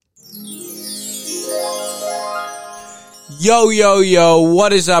Yo,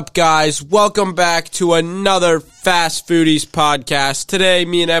 what is up, guys? Welcome back to another Fast Foodies podcast. Today,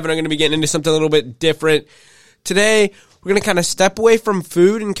 me and Evan are going to be getting into something a little bit different. Today, we're going to kind of step away from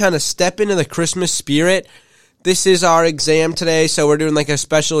food and kind of step into the Christmas spirit. This is our exam today, so we're doing like a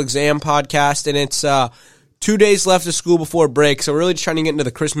special exam podcast, and it's 2 days left of school before break, so we're really trying to get into the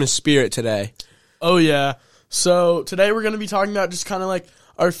Christmas spirit today. Oh, yeah. So today we're going to be talking about just kind of like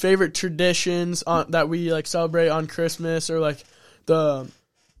our favorite traditions that we like celebrate on Christmas, or like the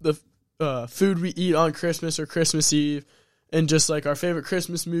food we eat on Christmas or Christmas Eve, and just like our favorite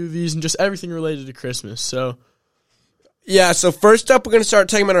Christmas movies and just everything related to Christmas. So yeah, so first up, we're going to start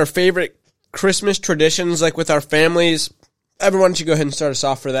talking about our favorite Christmas traditions, like with our families. Evan, why don't you go ahead and start us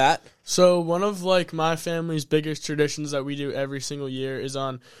off for that? So one of like my family's biggest traditions that we do every single year is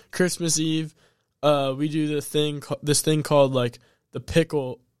on Christmas Eve. We do this thing called like the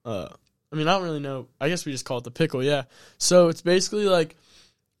pickle. I don't really know. I guess we just call it the pickle, yeah. So it's basically like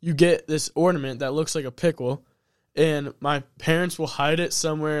you get this ornament that looks like a pickle, and my parents will hide it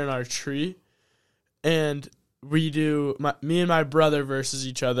somewhere in our tree, and we do me and my brother versus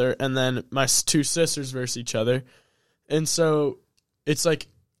each other, and then my two sisters versus each other. And so it's like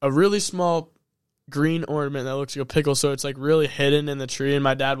a really small green ornament that looks like a pickle, so it's like really hidden in the tree, and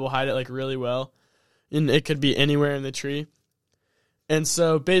my dad will hide it like really well, and it could be anywhere in the tree. And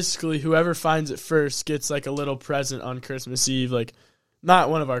so basically whoever finds it first gets like a little present on Christmas Eve, like not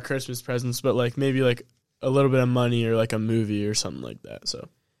one of our Christmas presents, but like maybe like a little bit of money or like a movie or something like that. So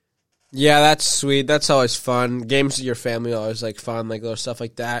yeah, that's sweet. That's always fun. Games with your family are always like fun, like little stuff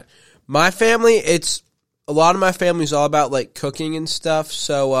like that. My family, a lot of my family's all about like cooking and stuff.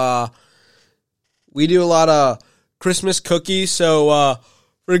 So we do a lot of Christmas cookies. So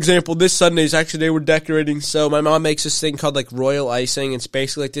for example, this Sunday is actually they were decorating. So my mom makes this thing called like royal icing. It's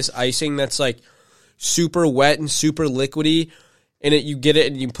basically like this icing that's like super wet and super liquidy. And you get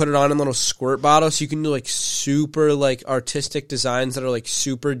it and you put it on in a little squirt bottle, so you can do like super like artistic designs that are like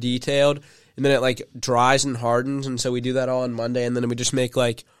super detailed. And then it like dries and hardens. And so we do that all on Monday. And then we just make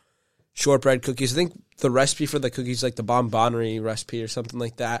like shortbread cookies. I think the recipe for the cookies is like the bonbonnerie recipe or something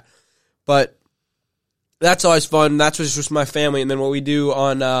like that. But that's always fun. That's what's just my family. And then what we do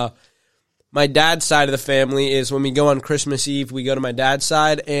on my dad's side of the family is when we go on Christmas Eve, we go to my dad's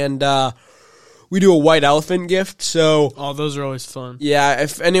side and we do a white elephant gift. So those are always fun. Yeah,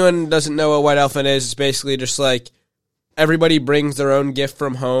 if anyone doesn't know what white elephant is, it's basically just like everybody brings their own gift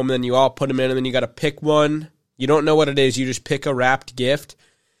from home, and you all put them in, and then you got to pick one. You don't know what it is. You just pick a wrapped gift,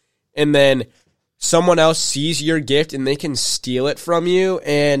 and then someone else sees your gift, and they can steal it from you,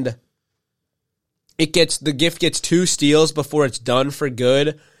 and the gift gets 2 steals before it's done for good.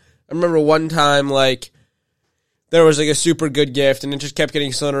 I remember one time, like, there was, like, a super good gift, and it just kept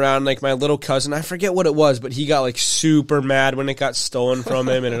getting stolen around. Like, my little cousin, I forget what it was, but he got, like, super mad when it got stolen from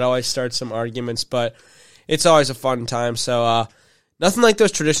him, and it always starts some arguments. But it's always a fun time. So, nothing like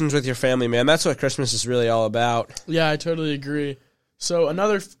those traditions with your family, man. That's what Christmas is really all about. Yeah, I totally agree. So,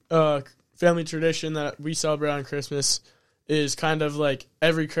 another family tradition that we celebrate on Christmas is kind of like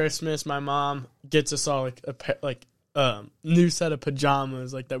every Christmas, my mom gets us all like a new set of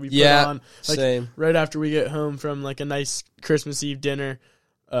pajamas like that we put on. Like, same. Right after we get home from like a nice Christmas Eve dinner,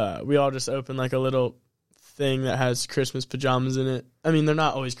 we all just open like a little thing that has Christmas pajamas in it. I mean, they're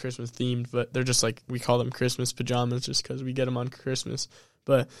not always Christmas themed, but they're just like, we call them Christmas pajamas just because we get them on Christmas.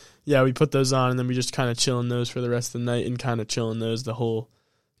 But yeah, we put those on, and then we just kind of chill in those for the rest of the night and kind of chill in those the whole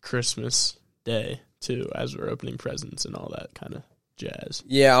Christmas day too, as we're opening presents and all that kind of jazz.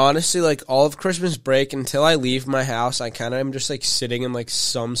 Yeah, honestly, like all of Christmas break until I leave my house, I kind of am just like sitting in like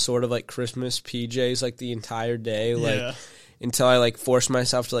some sort of like Christmas PJs like the entire day. Like until I like force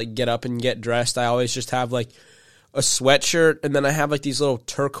myself to like get up and get dressed. I always just have like a sweatshirt, and then I have like these little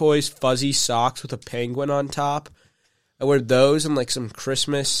turquoise fuzzy socks with a penguin on top. I wear those and like some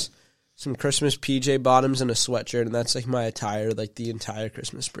Christmas PJ bottoms and a sweatshirt, and that's like my attire like the entire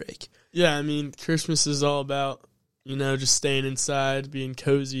Christmas break. Yeah, I mean, Christmas is all about, just staying inside, being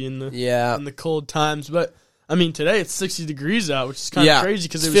cozy in the cold times. But I mean, today it's 60 degrees out, which is kind of crazy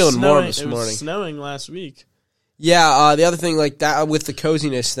because it was snowing. It was snowing last week. Yeah, the other thing like that with the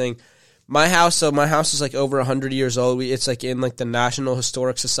coziness thing, my house is like over 100 years old. It's like in like the National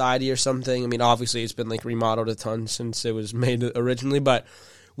Historic Society or something. I mean, obviously it's been like remodeled a ton since it was made originally, but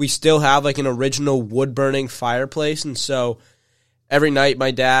we still have like an original wood burning fireplace, and so every night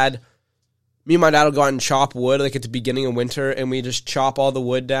me and my dad will go out and chop wood like at the beginning of winter, and we just chop all the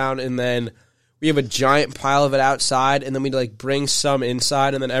wood down, and then we have a giant pile of it outside, and then we like bring some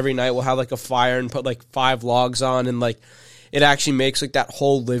inside, and then every night we'll have like a fire and put like 5 logs on, and like it actually makes like that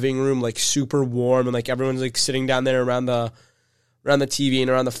whole living room like super warm, and like everyone's like sitting down there around the TV and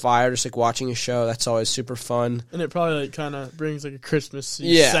around the fire, just like watching a show. That's always super fun. And it probably like kind of brings like a Christmassy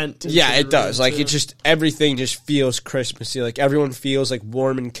Yeah, scent. yeah, it does. Like too. it just everything just feels Christmassy. Like everyone feels like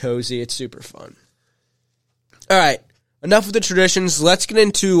warm and cozy. It's super fun. All right, enough of the traditions. Let's get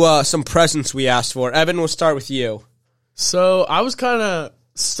into some presents we asked for. Evan, we'll start with you. So I was kind of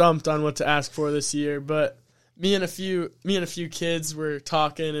stumped on what to ask for this year, but me and a few kids were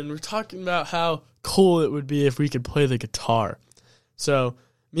talking, and we're talking about how cool it would be if we could play the guitar. So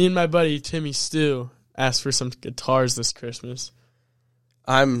me and my buddy Timmy Stu asked for some guitars this Christmas.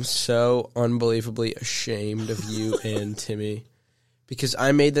 I'm so unbelievably ashamed of you and Timmy, because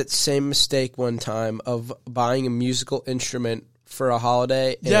I made that same mistake one time of buying a musical instrument for a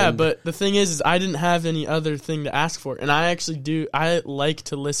holiday. Yeah, but the thing is I didn't have any other thing to ask for, and I like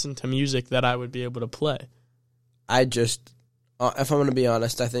to listen to music that I would be able to play. I just, if I'm going to be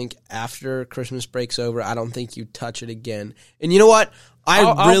honest, I think after Christmas break's over, I don't think you touch it again. And you know what?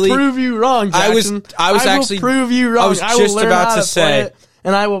 I'll prove you wrong, Jackson. I will prove you wrong. I was just about to say,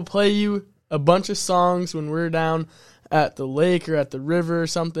 and I will play you a bunch of songs when we're down at the lake or at the river or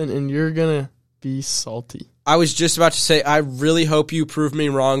something, and you're gonna be salty. I was just about to say, I really hope you prove me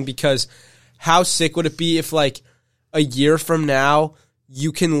wrong, because how sick would it be if, like, a year from now,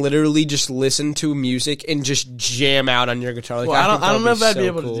 you can literally just listen to music and just jam out on your guitar? Like, well, I don't know if I'd be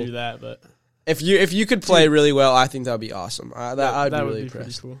able cool to do that, but if you could play really well, I think that would be awesome. I'd be really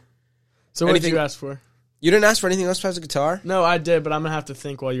impressed. Pretty cool. So what did you ask for? You didn't ask for anything else besides a guitar? No, I did, but I'm gonna have to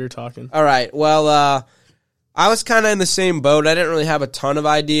think while you're talking. All right. Well, I was kind of in the same boat. I didn't really have a ton of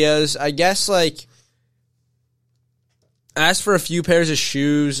ideas. I guess, like, I asked for a few pairs of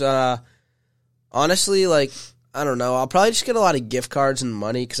shoes. Honestly, like, I don't know. I'll probably just get a lot of gift cards and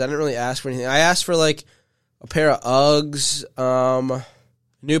money, because I didn't really ask for anything. I asked for, like, a pair of Uggs,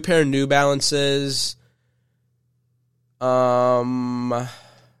 new pair of New Balances, I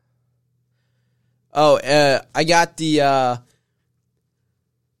got the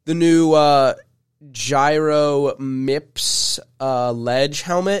new Gyro Mips ledge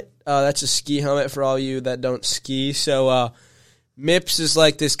helmet. That's a ski helmet for all you that don't ski. So MIPS is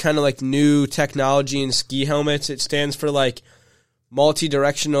like this kind of like new technology in ski helmets. It stands for like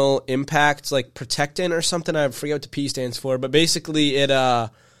multi-directional impact, like protectant or something. I forget what the P stands for, but basically it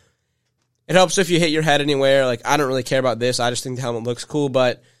helps if you hit your head anywhere. Like, I don't really care about this. I just think the helmet looks cool,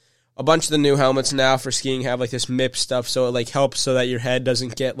 but a bunch of the new helmets now for skiing have like this MIPS stuff, so it like helps so that your head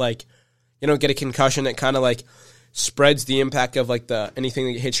doesn't get like, you don't get a concussion. It kind of like spreads the impact of like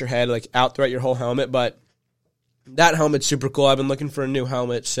anything that hits your head like out throughout your whole helmet. But that helmet's super cool. I've been looking for a new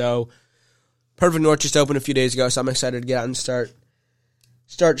helmet, so Perfect North just opened a few days ago, so I'm excited to get out and start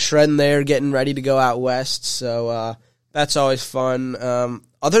shredding there, getting ready to go out west. So that's always fun.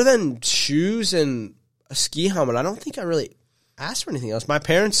 Other than shoes and a ski helmet, I don't think I really asked for anything else. My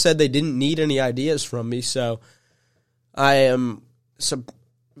parents said they didn't need any ideas from me, so I am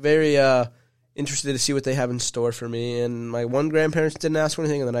very interested to see what they have in store for me. And my one grandparents didn't ask for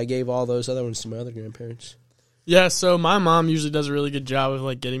anything, and then I gave all those other ones to my other grandparents. Yeah, so my mom usually does a really good job of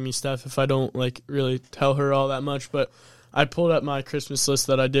like getting me stuff if I don't like really tell her all that much. But I pulled up my Christmas list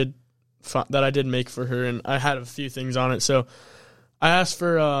that I did make for her, and I had a few things on it. So I asked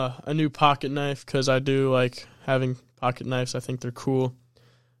for a new pocket knife, because I do like having pocket knives. I think they're cool.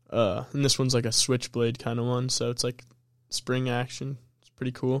 And this one's like a switchblade kind of one, so it's like spring action. It's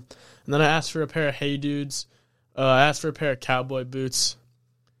pretty cool. And then I asked for a pair of Hey Dudes. I asked for a pair of cowboy boots.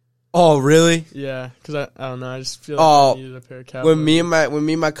 Oh, really? Yeah, because I don't know. I just feel like I needed a pair of cowboy boots. When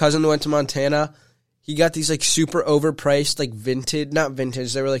me and my cousin went to Montana, he got these like super overpriced, like not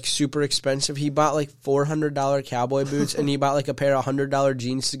vintage. They were like super expensive. He bought like $400 cowboy boots, and he bought like a pair of $100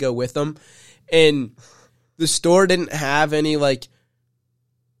 jeans to go with them. And the store didn't have any like.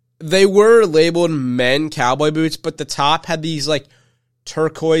 They were labeled men cowboy boots, but the top had these like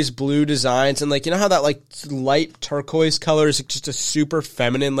turquoise blue designs, and like, you know how that like light turquoise color is just a super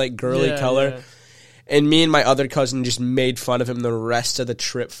feminine, like girly color. Yeah. And me and my other cousin just made fun of him the rest of the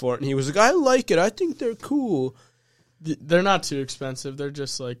trip for it. And he was like, I like it. I think they're cool. They're not too expensive. They're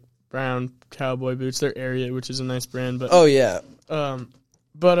just like brown cowboy boots. They're Ariat, which is a nice brand. But oh, yeah.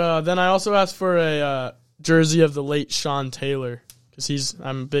 But then I also asked for a jersey of the late Sean Taylor, because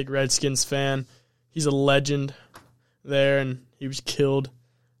I'm a big Redskins fan. He's a legend there, and he was killed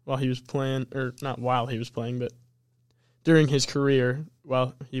while he was playing, or not while he was playing, but during his career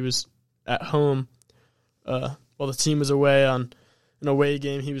while he was at home. While the team was away on an away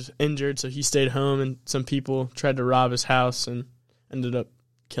game, he was injured, so he stayed home, and some people tried to rob his house and ended up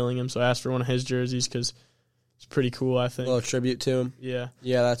killing him. So I asked for one of his jerseys, because It's pretty cool, I think. A little tribute to him. Yeah.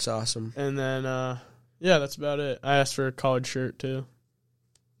 Yeah, that's awesome. And then, yeah, that's about it. I asked for a collared shirt, too.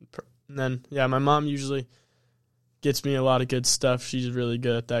 And then, yeah, my mom usually gets me a lot of good stuff. She's really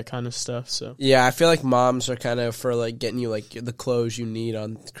good at that kind of stuff, so. Yeah, I feel like moms are kind of for, like, getting you, like, the clothes you need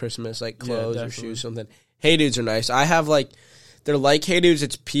on Christmas, like clothes or shoes, something. Hey Dudes are nice. I have, like, they're like Hey Dudes.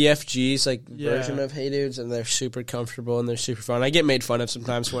 It's PFG's, like, version of Hey Dudes, and they're super comfortable and they're super fun. I get made fun of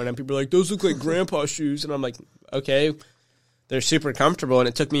sometimes for them. People are like, those look like grandpa shoes. And I'm like, okay, they're super comfortable, and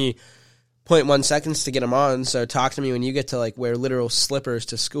it took me 0.1 seconds to get them on, so talk to me when you get to, like, wear literal slippers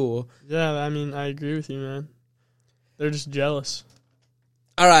to school. Yeah, I mean, I agree with you, man. They're just jealous.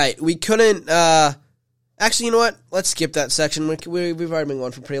 All right, we couldn't, actually, you know what? Let's skip that section. We've already been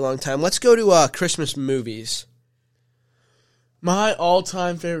going for a pretty long time. Let's go to Christmas movies. My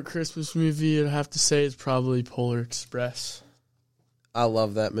all-time favorite Christmas movie, I'd have to say, is probably Polar Express. I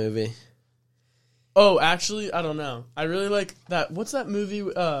love that movie. Oh, actually, I don't know. I really like that. What's that movie?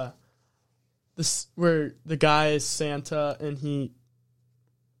 This where the guy is Santa and he.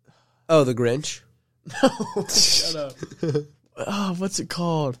 Oh, The Grinch. No, shut up. Oh, what's it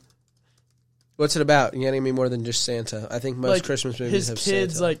called? What's it about? You gotta be more than just Santa. I think most Christmas movies have Santa. His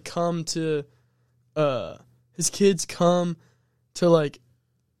kids like come to, his kids come to like,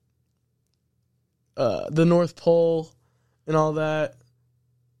 the North Pole, and all that.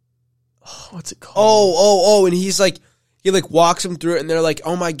 Oh, what's it called? Oh, and he's like, he like walks them through it, and they're like,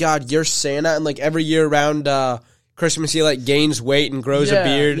 "Oh my God, you're Santa!" And like every year around Christmas, he like gains weight and grows a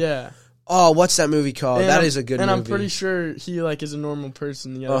beard. Yeah. Oh, what's that movie called? That is a good movie. And I'm pretty sure he like is a normal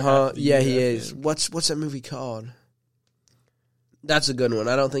person. Yeah, he is. What's that movie called? That's a good one.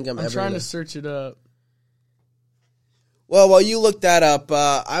 I don't think I'm ever trying to search it up. Well, while you look that up,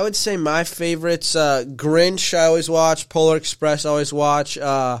 I would say my favorites: Grinch, I always watch. Polar Express, I always watch.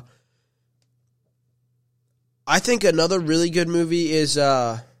 I think another really good movie is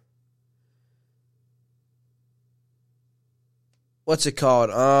what's it called?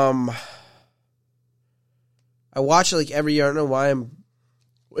 I watch it like every year. I don't know why I'm.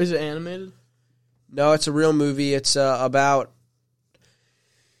 Is it animated? No, it's a real movie. It's about.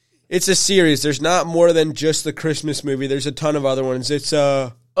 It's a series. There's not more than just the Christmas movie. There's a ton of other ones. It's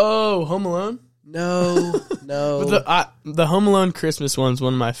Oh, Home Alone? No. But the Home Alone Christmas one's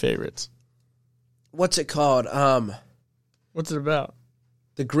one of my favorites. What's it called? What's it about?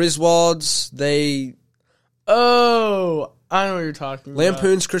 The Griswolds, they... Oh, I know what you're talking about.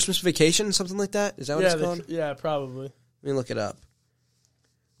 Lampoon's Christmas Vacation, something like that? Is that what it's called? Yeah, probably. Let me look it up.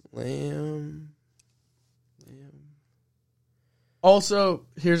 Also,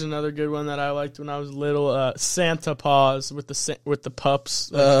 here's another good one that I liked when I was little. Santa Paws with the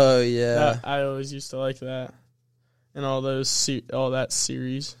pups. Oh yeah, I always used to like that, and all that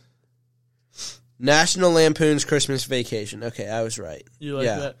series. National Lampoon's Christmas Vacation. Okay, I was right. You like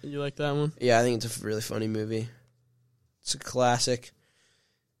that? You like that one? Yeah, I think it's a really funny movie. It's a classic.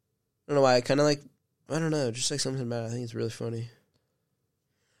 I don't know why. I kind of like. I don't know. Just like something about it. I think it's really funny.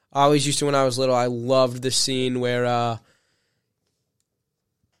 I always used to when I was little. I loved the scene where.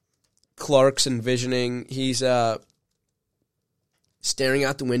 Clark's envisioning, he's staring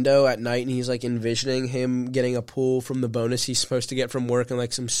out the window at night, and he's like envisioning him getting a pool from the bonus he's supposed to get from work, and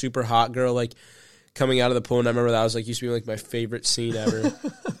like some super hot girl like coming out of the pool. And I remember that was like used to be like my favorite scene ever.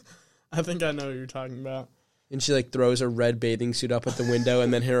 I think I know what you're talking about. And she like throws a red bathing suit up at the window,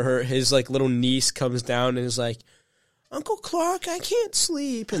 and then his like little niece comes down and is like, "Uncle Clark, I can't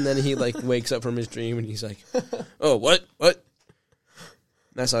sleep." And then he like wakes up from his dream, and he's like, "Oh, what?"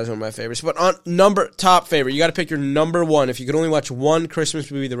 That's always one of my favorites. But on top favorite, you got to pick your number one. If you could only watch one Christmas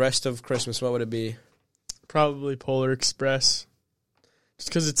movie the rest of Christmas, what would it be? Probably Polar Express. Just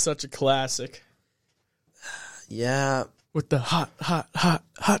because it's such a classic. Yeah. With the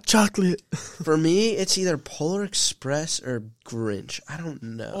hot chocolate. For me, it's either Polar Express or Grinch. I don't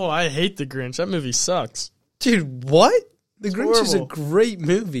know. Oh, I hate The Grinch. That movie sucks. Dude, what? The Grinch horrible. Is a great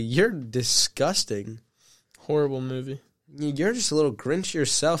movie. You're disgusting. Horrible movie. You're just a little Grinch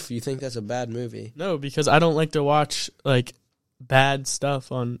yourself. You think that's a bad movie? No, because I don't like to watch like bad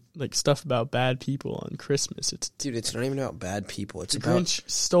stuff on like stuff about bad people on Christmas. It's not even about bad people. It's about Grinch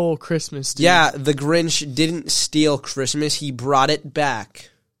stole Christmas. Dude. Yeah, the Grinch didn't steal Christmas. He brought it back.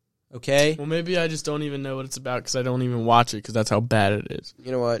 Okay. Well, maybe I just don't even know what it's about because I don't even watch it because that's how bad it is.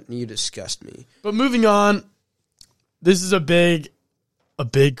 You know what? You disgust me. But moving on, this is a big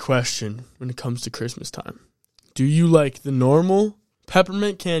question when it comes to Christmas time. Do you like the normal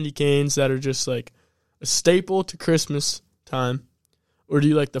peppermint candy canes that are just like a staple to Christmas time? Or do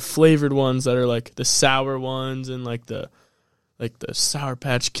you like the flavored ones that are like the sour ones and like the like the Sour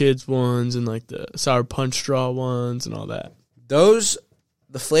Patch Kids ones and like the Sour Punch Straw ones and all that.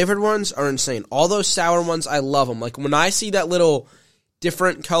 The flavored ones are insane. All those sour ones, I love them. Like when I see that little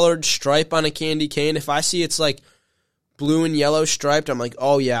different colored stripe on a candy cane, if I see it's like blue and yellow striped, I'm like,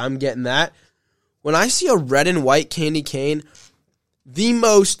 oh yeah, I'm getting that. When I see a red and white candy cane, the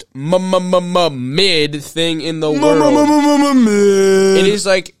most mid thing in the world. It is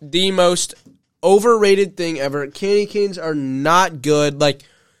like the most overrated thing ever. Candy canes are not good. Like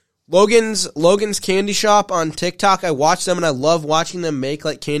Logan's Candy Shop on TikTok, I watch them and I love watching them make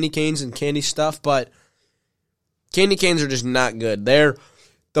like candy canes and candy stuff, but candy canes are just not good.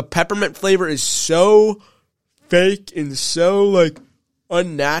 The peppermint flavor is so fake and so like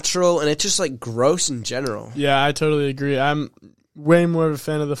unnatural, and it's just like gross in general. Yeah, I totally agree. I'm way more of a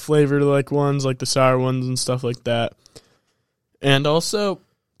fan of the flavored like ones, like the sour ones and stuff like that. And also,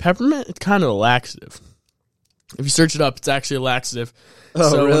 peppermint, it's kind of a laxative. If you search it up, it's actually a laxative. Oh,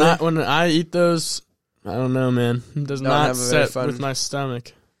 so really? when I eat those, I don't know, man. It does not set with my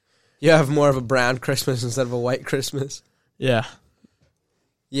stomach. You have more of a brown Christmas instead of a white Christmas. Yeah.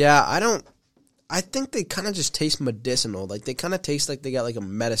 Yeah, I think they kind of just taste medicinal. Like, they kind of taste like they got like a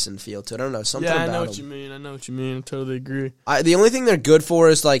medicine feel to it. I don't know, something about them. Yeah, I know what you mean. I totally agree. The only thing they're good for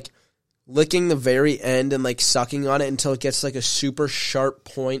is like licking the very end and like sucking on it until it gets like a super sharp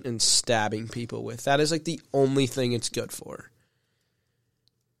point and stabbing people with. That is like the only thing it's good for.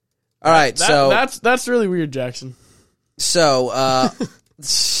 All right, that's really weird, Jackson. So,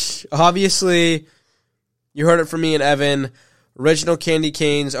 obviously, you heard it from me and Evan. Original candy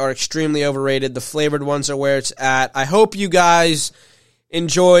canes are extremely overrated. The flavored ones are where it's at. I hope you guys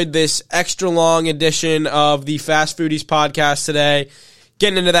enjoyed this extra long edition of the Fast Foodies podcast today,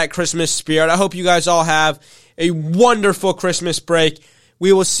 getting into that Christmas spirit. I hope you guys all have a wonderful Christmas break.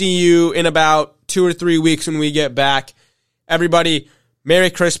 We will see you in about 2 or 3 weeks when we get back. Everybody, Merry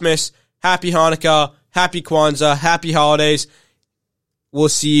Christmas, Happy Hanukkah, Happy Kwanzaa, Happy Holidays. We'll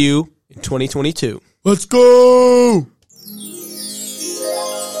see you in 2022. Let's go!